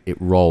plate, it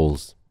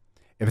rolls.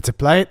 If it's a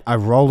plate, I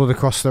roll it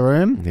across the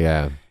room.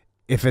 Yeah.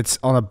 If it's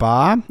on a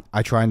bar,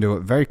 I try and do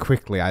it very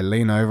quickly. I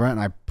lean over it and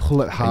I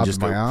pull it hard with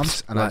my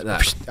arms, and like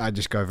that. I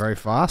just go very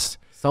fast.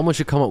 Someone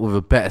should come up with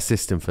a better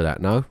system for that,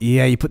 no?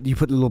 Yeah, you put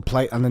a little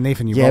plate underneath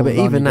and you Yeah, roll but it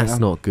on, even you get that's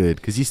on. not good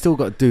because you still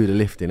got to do the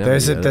lifting.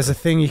 There's a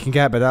thing you can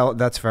get, but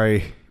that's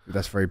very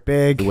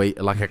big. The way,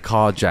 like a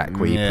car jack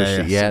where you push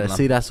it. Yeah, something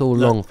see, that's all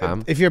long,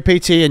 fam. If you're a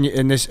PT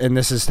and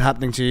this is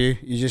happening to you,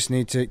 you just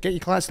need to get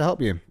your clients to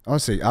help you.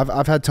 Honestly,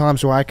 I've had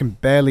times where I can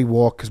barely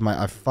walk because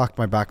I fucked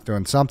my back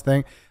doing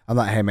something. I'm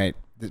like, hey mate,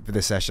 for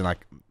this session,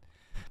 like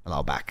my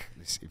lower back,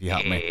 if you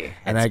help me,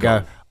 and they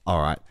go,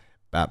 all right,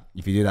 but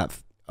if you do that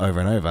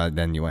over and over,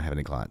 then you won't have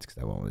any clients because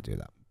they won't want to do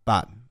that.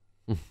 But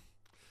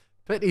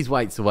put these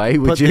weights away,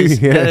 would you?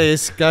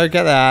 Go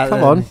get that.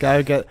 Come on,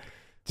 go get.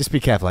 Just be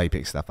careful how you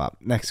pick stuff up.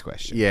 Next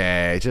question.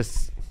 Yeah,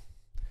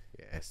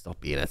 stop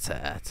being a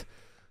tat.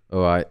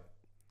 All right.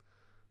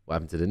 What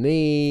happened to the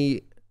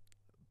knee?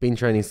 Been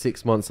training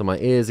 6 months and my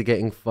ears are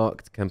getting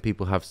fucked. Can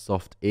people have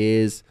soft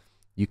ears?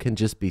 You can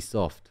just be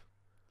soft.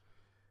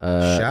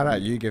 Shout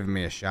out, you giving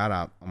me a shout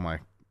out on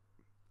my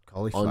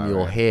cauliflower. On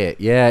your hair.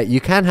 Yeah,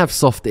 you can have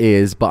soft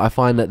ears, but I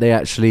find that they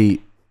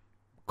actually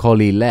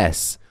collie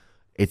less.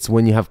 It's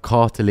when you have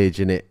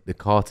cartilage in it, the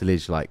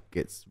cartilage like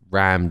gets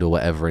rammed or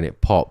whatever and it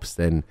pops,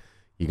 then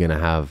you're going to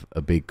have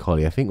a big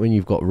collie. I think when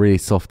you've got really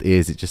soft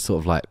ears, it just sort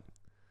of like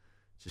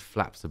just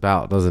flaps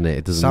about, doesn't it?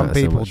 It doesn't Some matter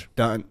people so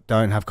much.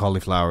 don't have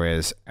cauliflower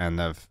ears and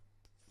they're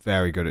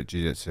very good at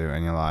Jiu Jitsu,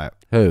 and you're like,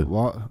 who?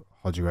 What?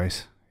 Hodgie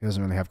Race. He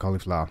doesn't really have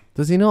cauliflower.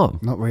 Does he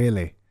not? Not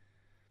really.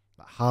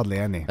 Hardly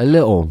any. A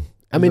little.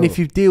 I mean, little. if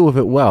you deal with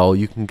it well,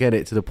 you can get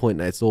it to the point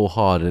that it's all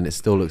hard and it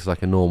still looks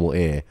like a normal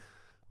ear.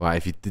 Right?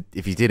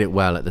 If you did it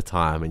well at the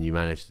time and you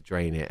managed to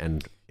drain it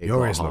and it your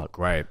got ears hard. look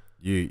great.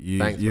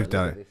 Thanks,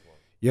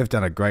 You've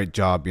done a great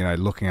job,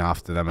 looking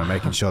after them and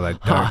making sure they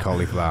don't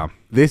cauliflower.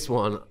 This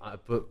one,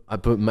 I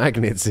put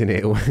magnets in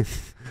it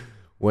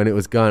when it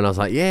was going. I was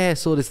like, yeah, I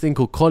saw this thing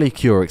called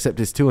Cauliflower, except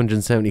it's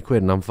 270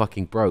 quid and I'm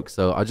fucking broke.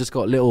 So I just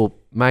got little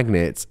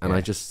magnets and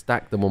I just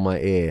stacked them on my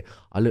ear.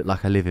 I look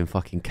like I live in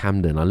fucking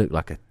Camden. I look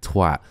like a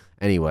twat.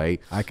 Anyway.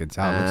 I can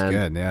tell. It's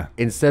good, yeah.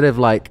 Instead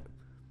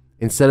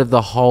of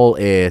the whole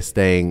ear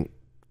staying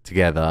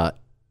together,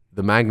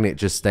 the magnet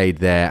just stayed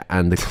there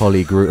and the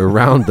collie grew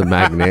around the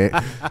magnet.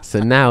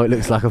 So now it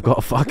looks like I've got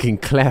a fucking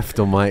cleft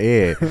on my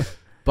ear.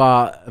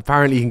 But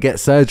apparently you can get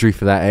surgery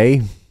for that,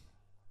 eh?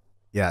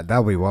 Yeah,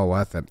 that'll be well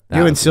worth it.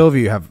 You and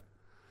Silviu have...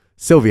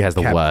 Silviu has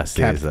the worst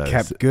ears, though.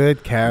 Kept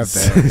good care of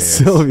their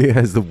ears. Silviu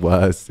has the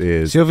worst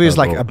ears. Silviu's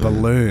like a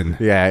balloon.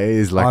 Yeah, it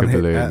is like a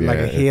balloon. Like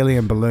a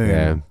helium balloon.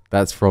 Yeah,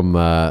 that's from...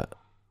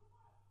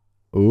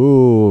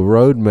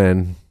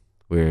 Roadman.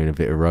 We're in a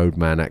bit of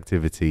roadman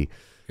activity.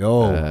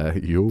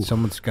 Yo.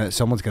 Someone's gonna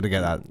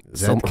get that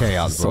ZK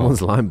out, bro.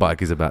 Someone's line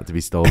bike is about to be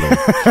stolen.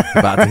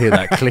 About to hear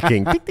that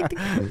clicking. Tick, tick, tick.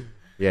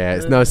 Yeah,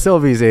 no,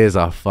 Silviu's ears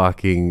are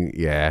fucking,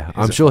 yeah.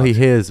 I'm sure he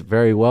hears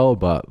very well,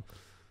 but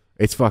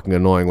it's fucking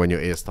annoying when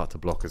your ears start to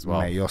block as well.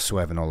 Mate, you're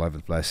swerving all over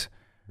the place.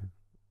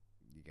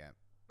 You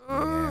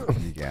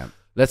get.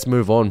 Let's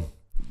move on.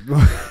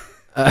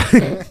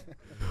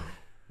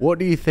 What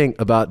do you think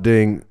about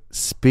doing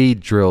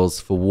speed drills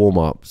for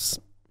warm-ups?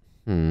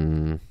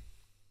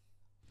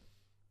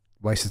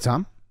 Waste of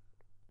time?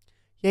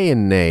 Yay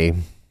and nay.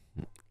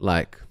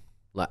 Like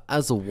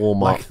as a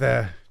warm-up. Like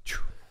the...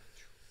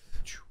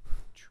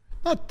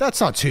 That's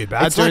not too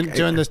bad.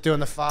 Doing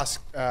the fast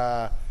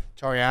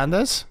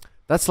Torianders.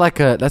 That's like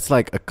a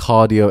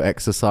cardio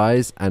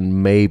exercise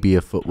and maybe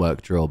a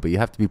footwork drill, but you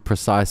have to be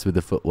precise with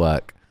the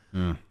footwork.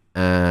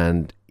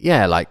 And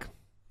yeah,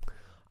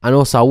 and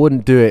also I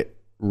wouldn't do it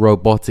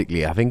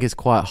robotically. I think it's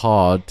quite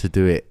hard to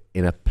do it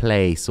in a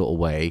play sort of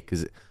way,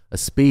 because a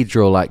speed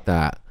drill like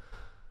that,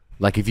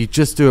 like if you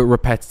just do it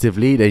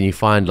repetitively, then you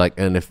find like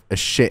a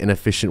shit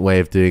inefficient way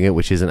of doing it,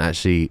 which isn't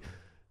actually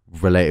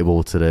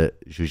relatable to the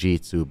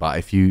jiu-jitsu. But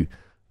if you,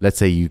 let's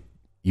say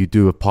you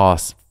do a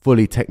pass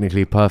fully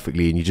technically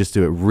perfectly and you just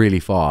do it really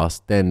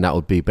fast, then that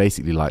would be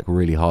basically like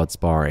really hard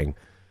sparring.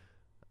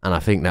 And I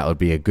think that would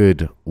be a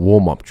good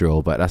warm-up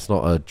drill, but that's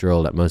not a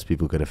drill that most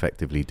people could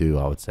effectively do,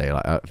 I would say.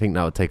 Like, I think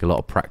that would take a lot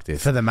of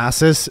practice. For the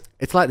masses?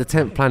 It's like the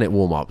 10th Planet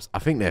warm-ups. I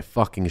think they're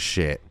fucking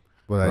shit.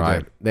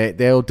 Well,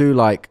 They'll do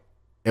like,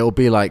 it'll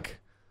be like,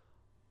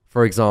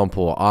 for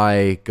example,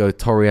 I go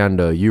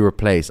Toriando, you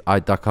replace, I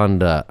duck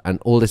under, and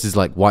all this is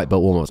like white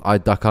belt warm-ups. I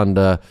duck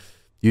under,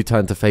 you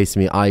turn to face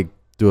me, I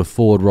do a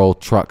forward roll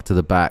truck to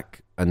the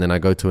back, and then I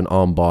go to an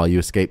arm bar, you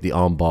escape the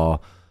arm bar,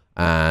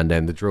 and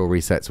then the drill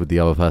resets with the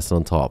other person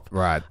on top.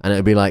 Right. And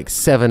it'd be like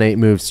 7-8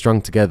 moves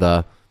strung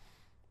together,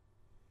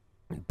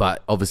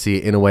 but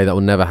obviously in a way that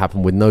will never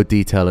happen, with no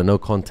detail and no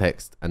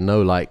context and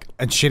no like...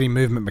 And shitty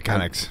movement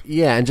mechanics.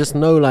 And just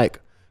no like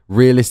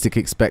realistic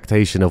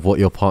expectation of what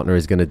your partner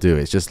is going to do.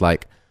 It's just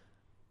like,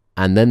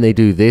 and then they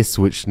do this,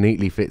 which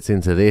neatly fits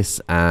into this,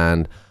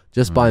 and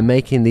just by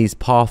making these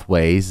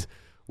pathways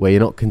where you're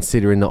not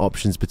considering the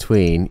options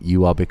between,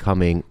 you are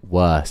becoming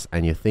worse,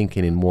 and you're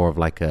thinking in more of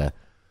like a,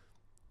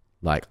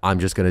 like, I'm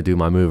just going to do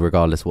my move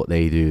regardless what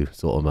they do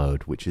sort of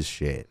mode, which is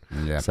shit.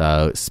 Yeah.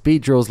 So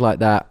speed drills like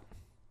that,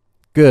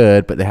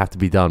 good, but they have to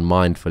be done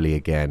mindfully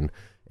again.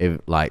 If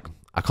like,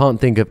 I can't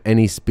think of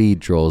any speed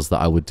drills that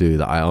I would do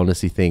that I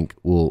honestly think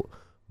will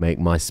make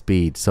my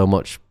speed so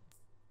much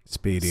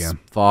speedier,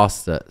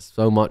 faster,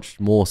 so much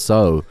more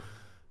so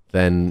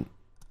than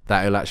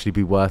that it'll actually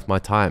be worth my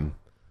time.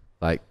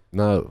 Like,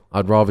 no,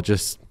 I'd rather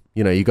just,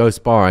 you know, you go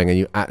sparring and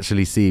you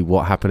actually see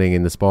what's happening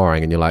in the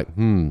sparring, and you're like,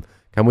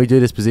 can we do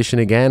this position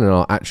again? And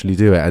I'll actually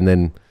do it. And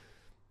then,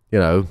 you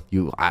know,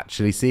 you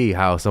actually see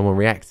how someone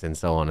reacts and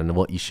so on, and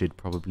what you should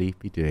probably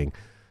be doing.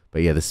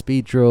 But yeah, the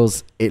speed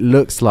drills, it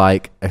looks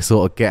like a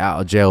sort of get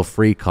out of jail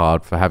free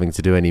card for having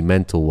to do any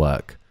mental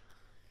work.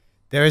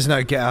 There is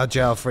no get out of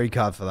jail free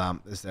card for that,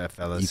 is there,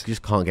 fellas? You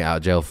just can't get out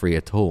of jail free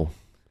at all.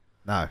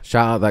 No.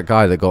 Shout out that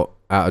guy that got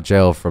out of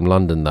jail from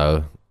London,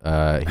 though.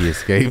 He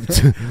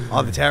escaped.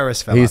 Oh, the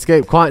terrorist fella. He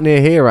escaped quite near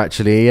here,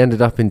 actually. He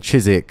ended up in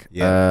Chiswick.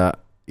 Yeah.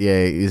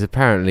 He's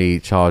apparently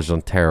charged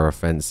on terror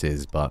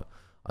offences, but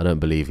I don't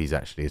believe he's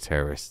actually a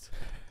terrorist.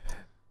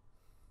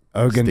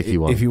 Ogan, if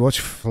you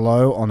watch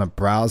Flow on a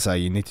browser,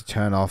 you need to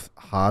turn off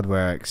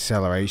hardware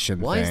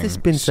acceleration. Why has this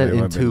been sent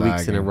in 2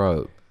 weeks in a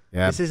row?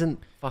 Yeah. This isn't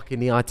fucking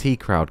the IT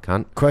crowd,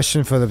 cunt.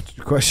 Question for the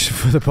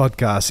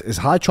podcast: Is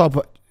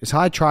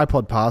high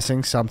tripod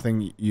passing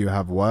something you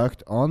have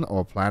worked on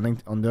or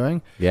planning on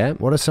doing? Yeah.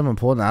 What are some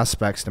important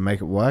aspects to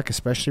make it work,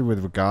 especially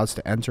with regards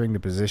to entering the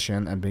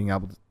position and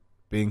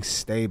being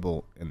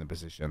stable in the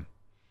position?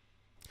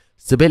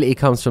 Stability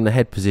comes from the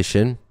head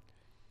position.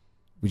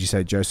 Would you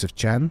say Joseph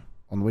Chen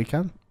on the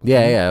weekend?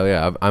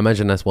 Yeah. I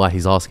imagine that's why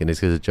he's asking,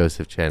 is because of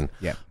Joseph Chen.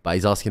 Yeah. But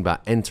he's asking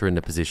about entering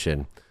the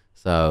position.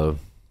 So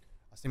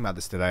I was thinking about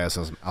this today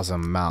as a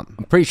mount.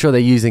 I'm pretty sure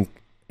they're using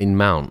in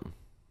mount.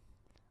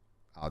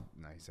 Oh,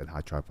 no, he said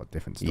high tripod,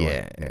 different story.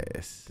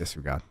 Yes.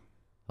 Disregard.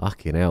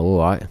 Fucking hell, all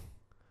right.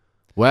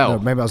 Well, no,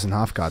 maybe I was in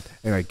half guard.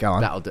 Anyway, go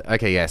on. That'll do.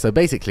 Okay, yeah. So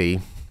basically,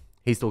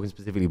 he's talking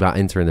specifically about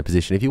entering the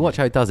position. If you watch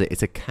how he does it,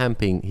 it's a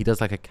camping. He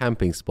does like a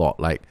camping spot.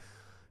 Like,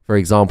 for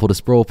example, the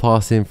sprawl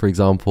passing, for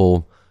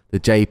example, the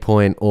J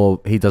point, or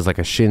he does like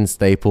a shin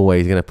staple where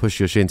he's going to push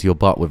your shin to your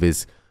butt with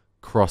his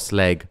cross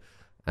leg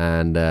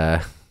and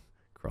yeah.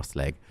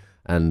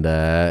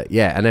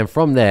 And then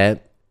from there,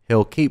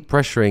 he'll keep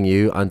pressuring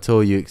you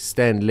until you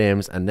extend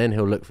limbs, and then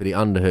he'll look for the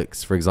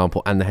underhooks, for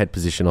example, and the head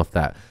position off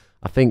that.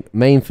 I think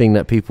main thing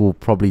that people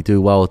probably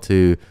do well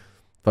to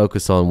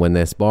focus on when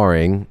they're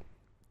sparring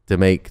to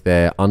make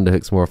their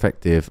underhooks more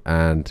effective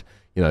and,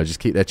 you know, just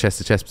keep their chest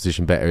to chest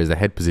position better is the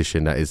head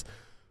position that is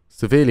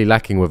severely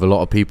lacking with a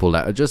lot of people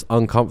that are just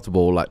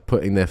uncomfortable, like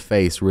putting their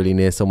face really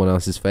near someone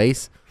else's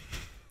face.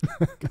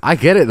 I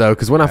get it though,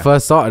 because when I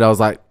first started, I was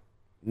like,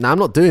 nah, I'm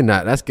not doing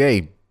that. That's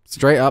gay.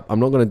 Straight up, I'm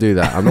not going to do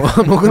that. I'm not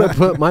going to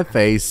put my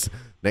face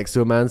next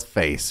to a man's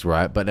face,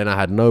 right? But then I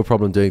had no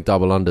problem doing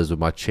double unders with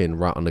my chin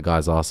right on the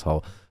guy's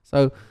asshole.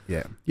 So,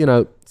 yeah, you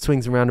know,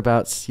 swings and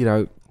roundabouts, you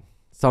know,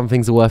 some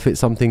things are worth it,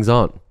 some things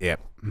aren't. Yeah.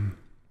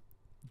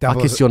 I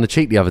kissed you on the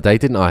cheek the other day,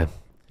 didn't I?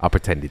 I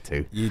pretended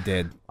to. You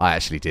did. I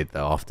actually did,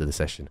 though, after the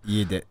session.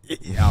 You did.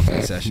 After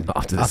the session.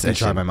 After the session. You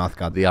tried my mouth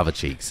guard. The other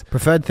cheeks.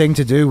 Preferred thing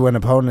to do when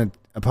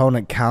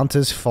opponent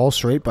counters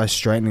false reap by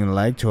straightening the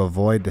leg to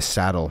avoid the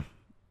saddle.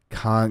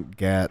 Can't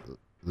get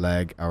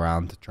leg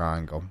around the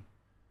triangle. Do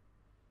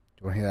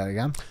you want to hear that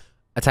again?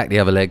 Attack the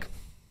other leg.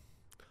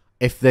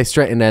 If they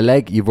straighten their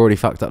leg, you've already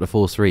fucked up the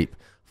false reap.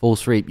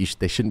 False reap,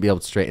 they shouldn't be able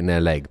to straighten their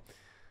leg.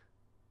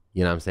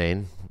 You know what I'm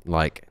saying?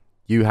 Like,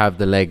 you have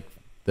the leg,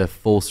 the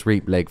false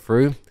reap leg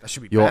through. That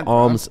should be your bad,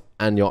 arms,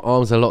 bro. And your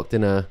arms are locked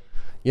in a,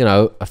 you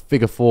know, a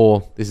figure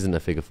four. This isn't a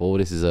figure four.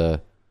 This is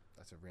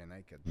that's a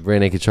rear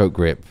naked choke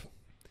grip,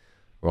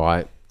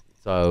 right?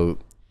 So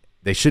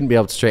they shouldn't be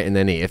able to straighten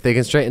their knee. If they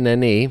can straighten their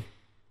knee,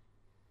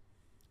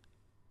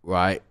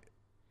 right,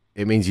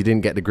 it means you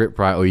didn't get the grip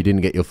right or you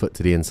didn't get your foot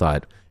to the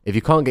inside. If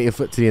you can't get your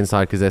foot to the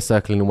inside because they're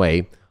circling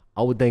away,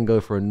 I would then go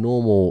for a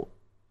normal,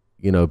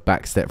 you know,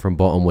 back step from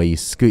bottom where you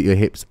scoot your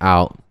hips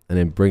out and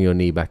then bring your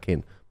knee back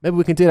in. Maybe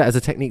we can do that as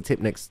a technique tip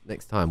next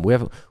time.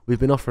 We've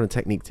been offering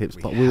technique tips,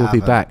 but we will be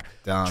back.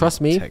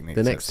 Trust me,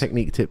 the next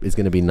technique tip is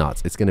going to be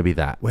nuts. It's going to be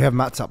that. We have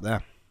mats up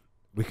there.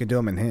 We could do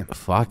them in here.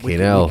 Fucking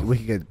hell. We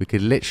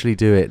could literally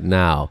do it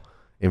now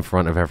in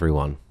front of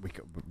everyone.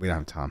 We don't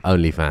have time.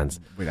 OnlyFans.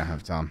 We don't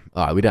have time.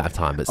 All right, we don't have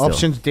time, but still.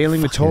 Options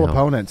dealing with tall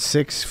opponents,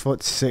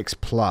 6'6"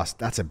 plus.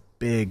 That's a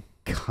big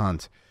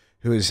cunt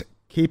who is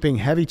keeping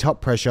heavy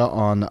top pressure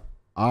on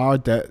our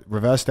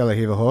reverse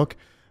heelhook,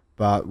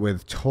 but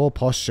with tall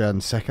posture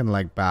and second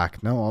leg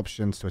back. No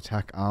options to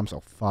attack arms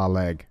or far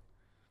leg.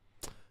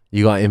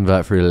 You got to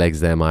invert through the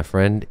legs there, my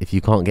friend. If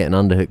you can't get an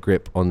underhook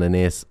grip on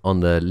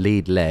the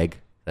lead leg,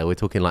 we're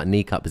talking like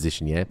knee cut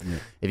position, yeah?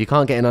 If you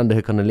can't get an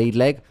underhook on the lead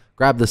leg,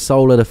 grab the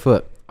sole of the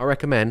foot. I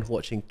recommend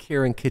watching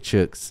Kieran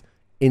Kitchuk's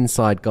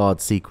Inside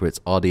Guard Secrets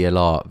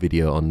RDLR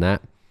video on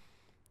that.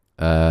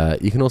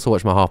 You can also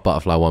watch my half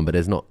butterfly one, but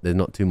there's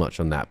not too much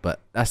on that.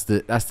 But that's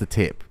the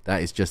tip.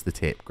 That is just the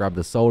tip. Grab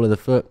the sole of the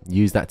foot,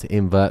 use that to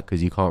invert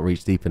because you can't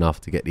reach deep enough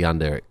to get the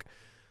underhook.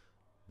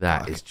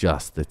 That is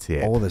just the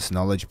tip. All this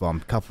knowledge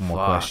bomb. Couple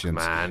more questions.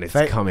 Man, it's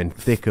coming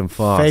thick and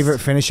fast. Favorite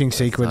finishing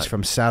sequence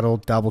from Saddle,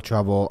 Double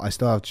Trouble. I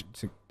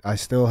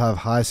still have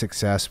high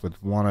success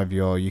with one of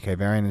your UK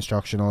variant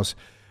instructionals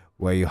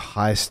where you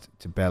heist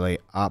to belly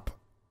up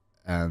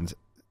and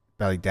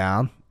belly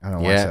down. I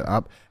don't know why I said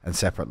up, and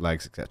separate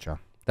legs, etc.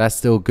 That's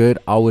still good.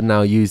 I would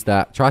now use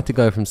that. Try to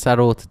go from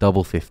saddle to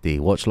double 50.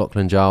 Watch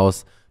Lachlan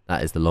Giles.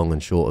 That is the long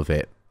and short of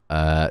it.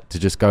 To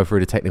just go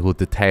through the technical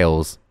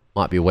details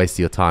might be a waste of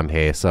your time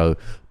here. So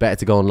better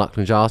to go on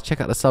Lachlan Giles.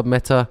 Check out the sub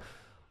meta.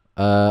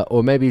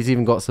 Or maybe he's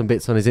even got some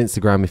bits on his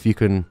Instagram. If you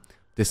can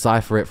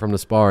decipher it from the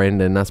sparring,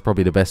 then that's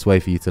probably the best way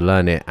for you to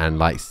learn it and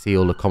like see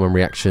all the common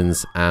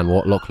reactions and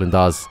what Lachlan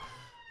does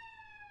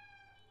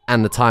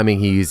and the timing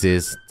he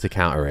uses to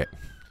counter it.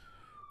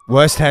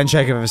 Worst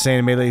handshake I've ever seen.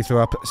 Immediately threw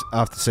up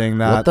after seeing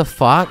that. What the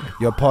fuck?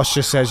 Your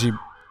posture says you...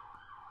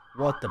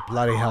 What the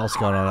bloody hell's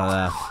going on out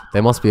there?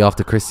 They must be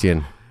after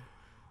Christian.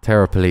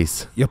 Terror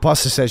police. Your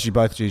posture says you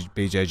both do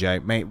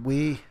BJJ. Mate,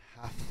 we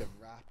have to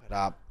wrap it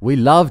up. We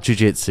love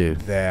jiu-jitsu.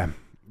 There.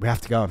 We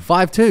have to go.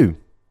 5-2.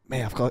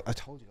 Mate, I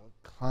told you.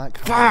 Can't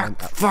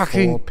fuck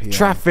fucking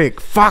traffic.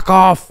 Fuck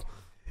off.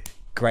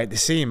 Great to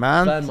see you,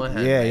 man. Burn my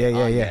hand.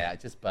 Yeah. I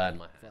just burned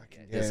my hand.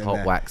 There's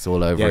hot wax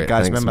all over it.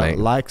 Guys, Thanks, remember, mate.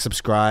 like,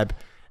 subscribe.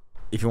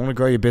 If you want to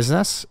grow your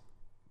business,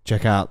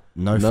 check out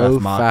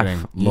Faff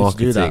Marketing. You need to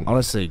do that.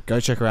 Honestly, go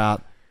check her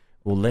out.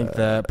 We'll link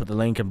there. Put the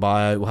link in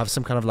bio. We'll have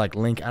some kind of like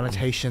link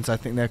annotations. I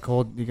think they're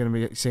called. You're going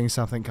to be seeing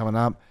something coming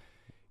up.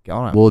 Get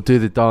on it. We'll do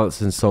the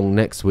dance and song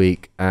next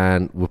week,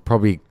 and we'll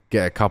probably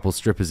get a couple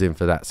strippers in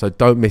for that. So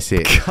don't miss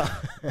it.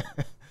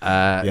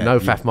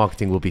 Faff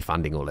Marketing will be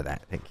funding all of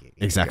that. Thank you.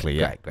 Exactly.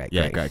 Great.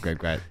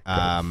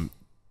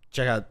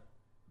 Check out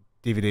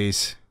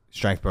DVDs,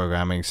 strength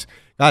programmings.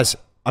 Guys,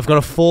 I've got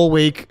a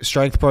 4-week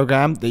strength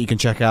program that you can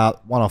check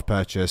out. One-off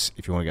purchase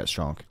if you want to get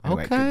strong.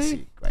 Anyway, okay. Good to see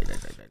you.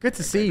 Good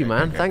to see you,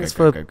 man. Thanks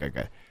for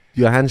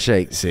your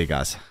handshake. See you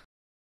guys.